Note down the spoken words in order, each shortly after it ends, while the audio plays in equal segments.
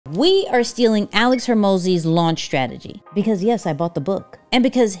We are stealing Alex Hermosi's launch strategy because yes, I bought the book. And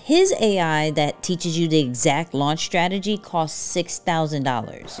because his AI that teaches you the exact launch strategy costs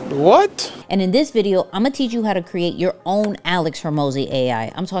 $6,000. What? And in this video, I'm gonna teach you how to create your own Alex Hermosi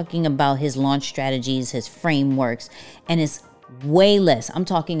AI. I'm talking about his launch strategies, his frameworks, and it's way less. I'm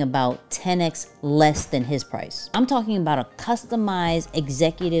talking about 10x less than his price. I'm talking about a customized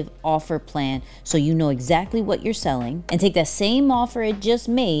executive offer plan so you know exactly what you're selling, and take that same offer it just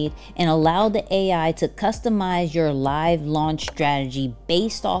made and allow the AI to customize your live launch strategy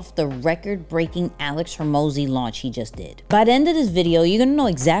based off the record-breaking Alex Hermosi launch he just did. By the end of this video, you're gonna know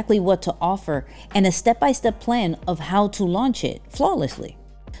exactly what to offer and a step-by-step plan of how to launch it flawlessly.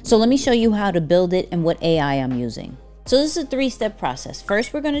 So let me show you how to build it and what AI I'm using. So this is a three-step process.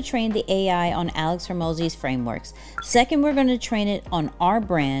 First, we're going to train the AI on Alex Hermosi's frameworks. Second, we're going to train it on our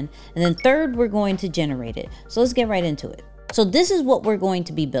brand. And then third, we're going to generate it. So let's get right into it. So this is what we're going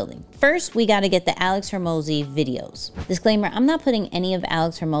to be building. First, we got to get the Alex Hermosi videos. Disclaimer, I'm not putting any of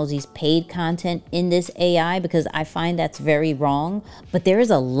Alex Hermosi's paid content in this AI because I find that's very wrong, but there is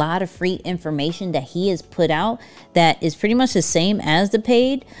a lot of free information that he has put out that is pretty much the same as the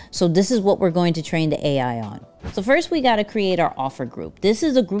paid. So this is what we're going to train the AI on. So first we got to create our offer group. This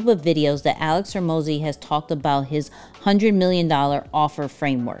is a group of videos that Alex Hermosi has talked about his $100 million offer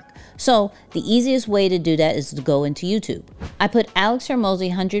framework. So the easiest way to do that is to go into YouTube. I put Alex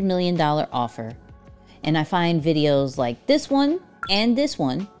Hermosi $100 million offer, and I find videos like this one,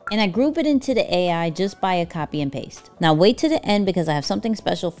 and I group it into the AI just by a copy and paste. Now wait to the end because I have something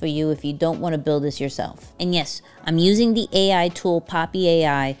special for you if you don't want to build this yourself. And yes, I'm using the AI tool Poppy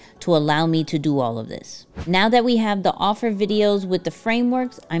AI to allow me to do all of this. Now that we have the offer videos with the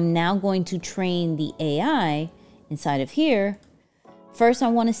frameworks, I'm now going to train the AI inside of here. First, I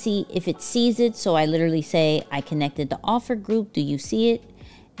want to see if it sees it. So I literally say, I connected the offer group. Do you see it?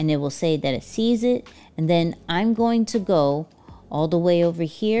 And it will say that it sees it. And then I'm going to go all the way over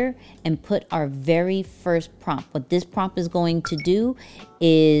here and put our very first prompt. What this prompt is going to do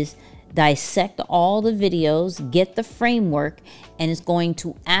is dissect all the videos, get the framework, and it's going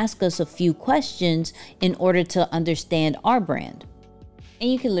to ask us a few questions in order to understand our brand. And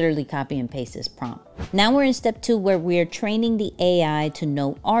you can literally copy and paste this prompt. Now we're in step 2 where we're training the AI to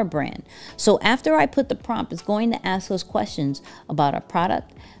know our brand. So after I put the prompt, it's going to ask us questions about our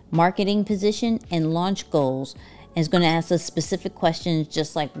product, marketing position, and launch goals. And it's going to ask us specific questions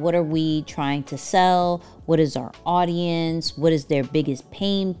just like, what are we trying to sell? What is our audience? What is their biggest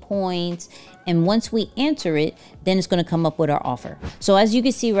pain points? And once we answer it, then it's going to come up with our offer. So as you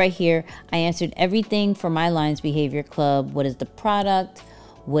can see right here, I answered everything for my Lions Behavior Club. What is the product?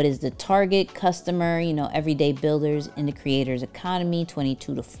 What is the target customer? You know, everyday builders in the creators economy,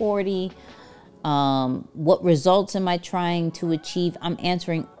 22 to 40. What results am I trying to achieve? I'm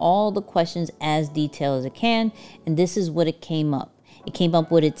answering all the questions as detailed as I can. And this is what it came up. It came up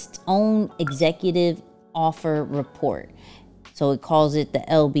with its own executive offer report. So it calls it the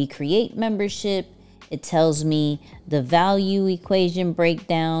LB Create membership. It tells me the value equation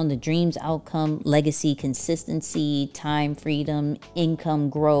breakdown, the dreams outcome, legacy consistency, time freedom, income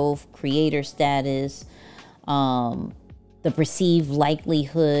growth, creator status, the perceived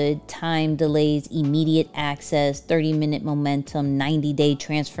likelihood, time delays, immediate access, 30-minute momentum, 90-day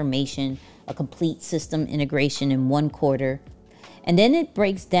transformation, a complete system integration in 1 quarter. And then it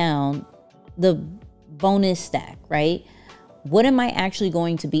breaks down the bonus stack, right? What am I actually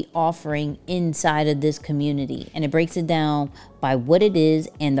going to be offering inside of this community? And it breaks it down by what it is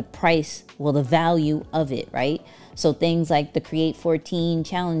and the price, well, the value of it, right? So things like the Create 14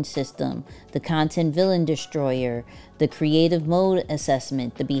 challenge system, the content villain destroyer, the creative mode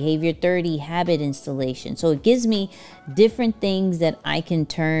assessment, the behavior 30 habit installation. So it gives me different things that I can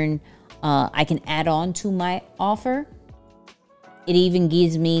I can add on to my offer. It even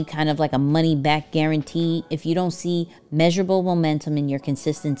gives me kind of like a money back guarantee. If you don't see measurable momentum in your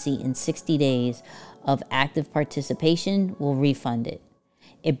consistency in 60 days of active participation, we'll refund it.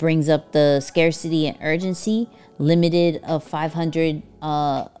 It brings up the scarcity and urgency, limited of 500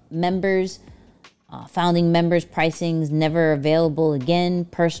 members, founding members pricings never available again,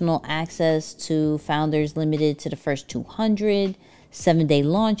 personal access to founders limited to the first 200, 7-day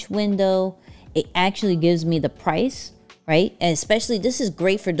launch window. It actually gives me the price, right? And especially this is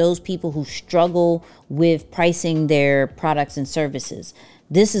great for those people who struggle with pricing their products and services.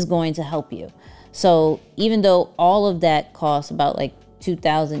 This is going to help you. So even though all of that costs about like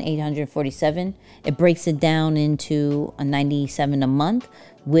 $2,847, it breaks it down into a $97 a month,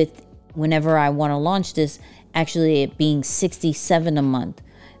 with whenever I want to launch this, actually it being $67 a month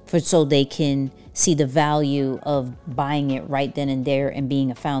so they can see the value of buying it right then and there and being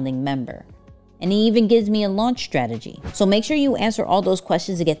a founding member. And he even gives me a launch strategy. So make sure you answer all those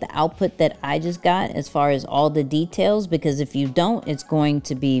questions to get the output that I just got as far as all the details, because if you don't, it's going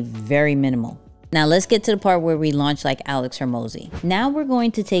to be very minimal. Now let's get to the part where we launch like Alex Hermosi. Now we're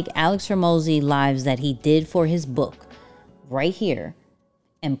going to take Alex Hermosi lives that he did for his book right here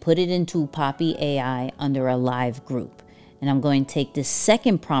and put it into Poppy AI under a live group. And I'm going to take the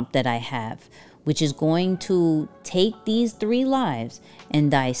second prompt that I have, which is going to take these 3 lives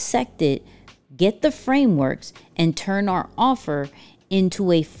and dissect it, get the frameworks, and turn our offer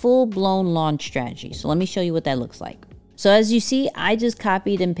into a full-blown launch strategy. So let me show you what that looks like. So as you see, I just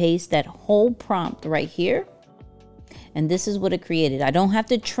copied and pasted that whole prompt right here. And this is what it created. I don't have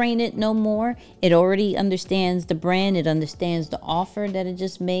to train it no more. It already understands the brand. It understands the offer that it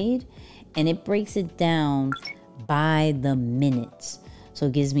just made. And it breaks it down by the minutes. So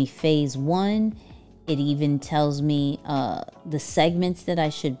it gives me phase 1. It even tells me the segments that I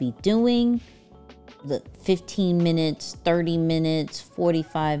should be doing. The 15 minutes, 30 minutes,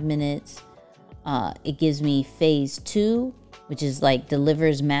 45 minutes. It gives me phase 2, which is like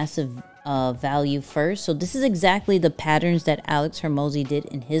delivers massive value first. So this is exactly the patterns that Alex Hermosi did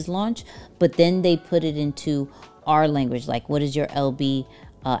in his launch, but then they put it into our language, like what is your LB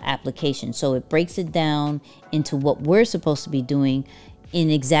application. So it breaks it down into what we're supposed to be doing in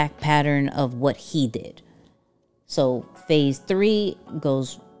exact pattern of what he did. So phase 3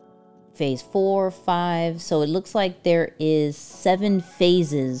 goes phase 4, 5. So it looks like there is 7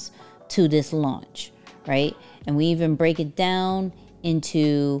 phases to this launch, right? And we even break it down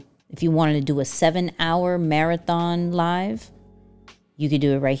into, if you wanted to do a 7-hour marathon live, you could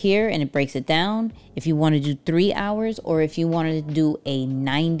do it right here and it breaks it down. If you want to do 3 hours, or if you wanted to do a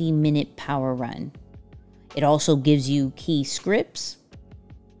 90-minute power run. It also gives you key scripts,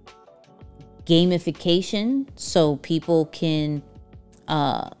 gamification, so people can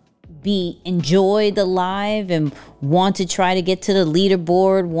enjoy the live and want to try to get to the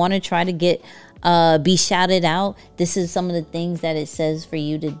leaderboard, want to try to get be shouted out. This is some of the things that it says for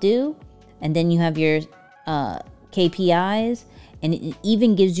you to do. And then you have your KPIs, and it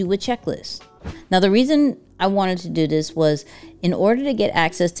even gives you a checklist. Now the reason I wanted to do this was, in order to get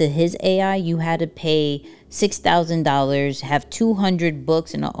access to his AI, you had to pay $6,000, have 200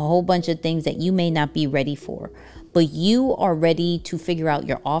 books and a whole bunch of things that you may not be ready for. But you are ready to figure out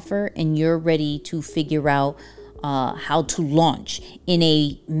your offer, and you're ready to figure out how to launch in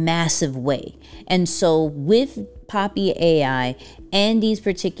a massive way. And so with Poppy AI and these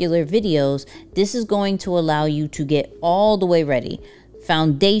particular videos, this is going to allow you to get all the way ready.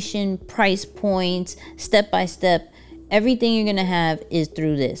 Foundation, price points, step by step. Everything you're going to have is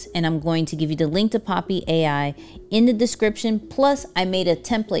through this. And I'm going to give you the link to Poppy AI in the description. Plus, I made a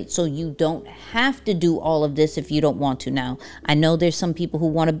template so you don't have to do all of this if you don't want to. Now, I know there's some people who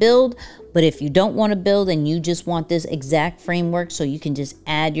want to build, but if you don't want to build and you just want this exact framework so you can just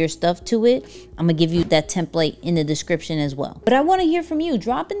add your stuff to it, I'm going to give you that template in the description as well. But I want to hear from you.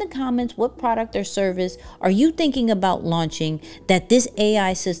 Drop in the comments what product or service are you thinking about launching that this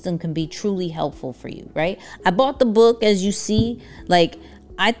AI system can be truly helpful for you, right? I bought the book, as you see. Like,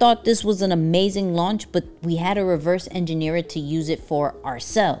 I thought this was an amazing launch, but we had to reverse engineer it to use it for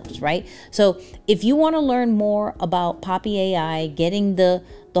ourselves, right? So if you want to learn more about Poppy AI, getting the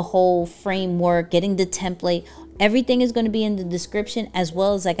whole framework, getting the template, everything is going to be in the description, as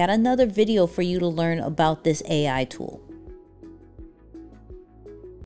well as I got another video for you to learn about this AI tool.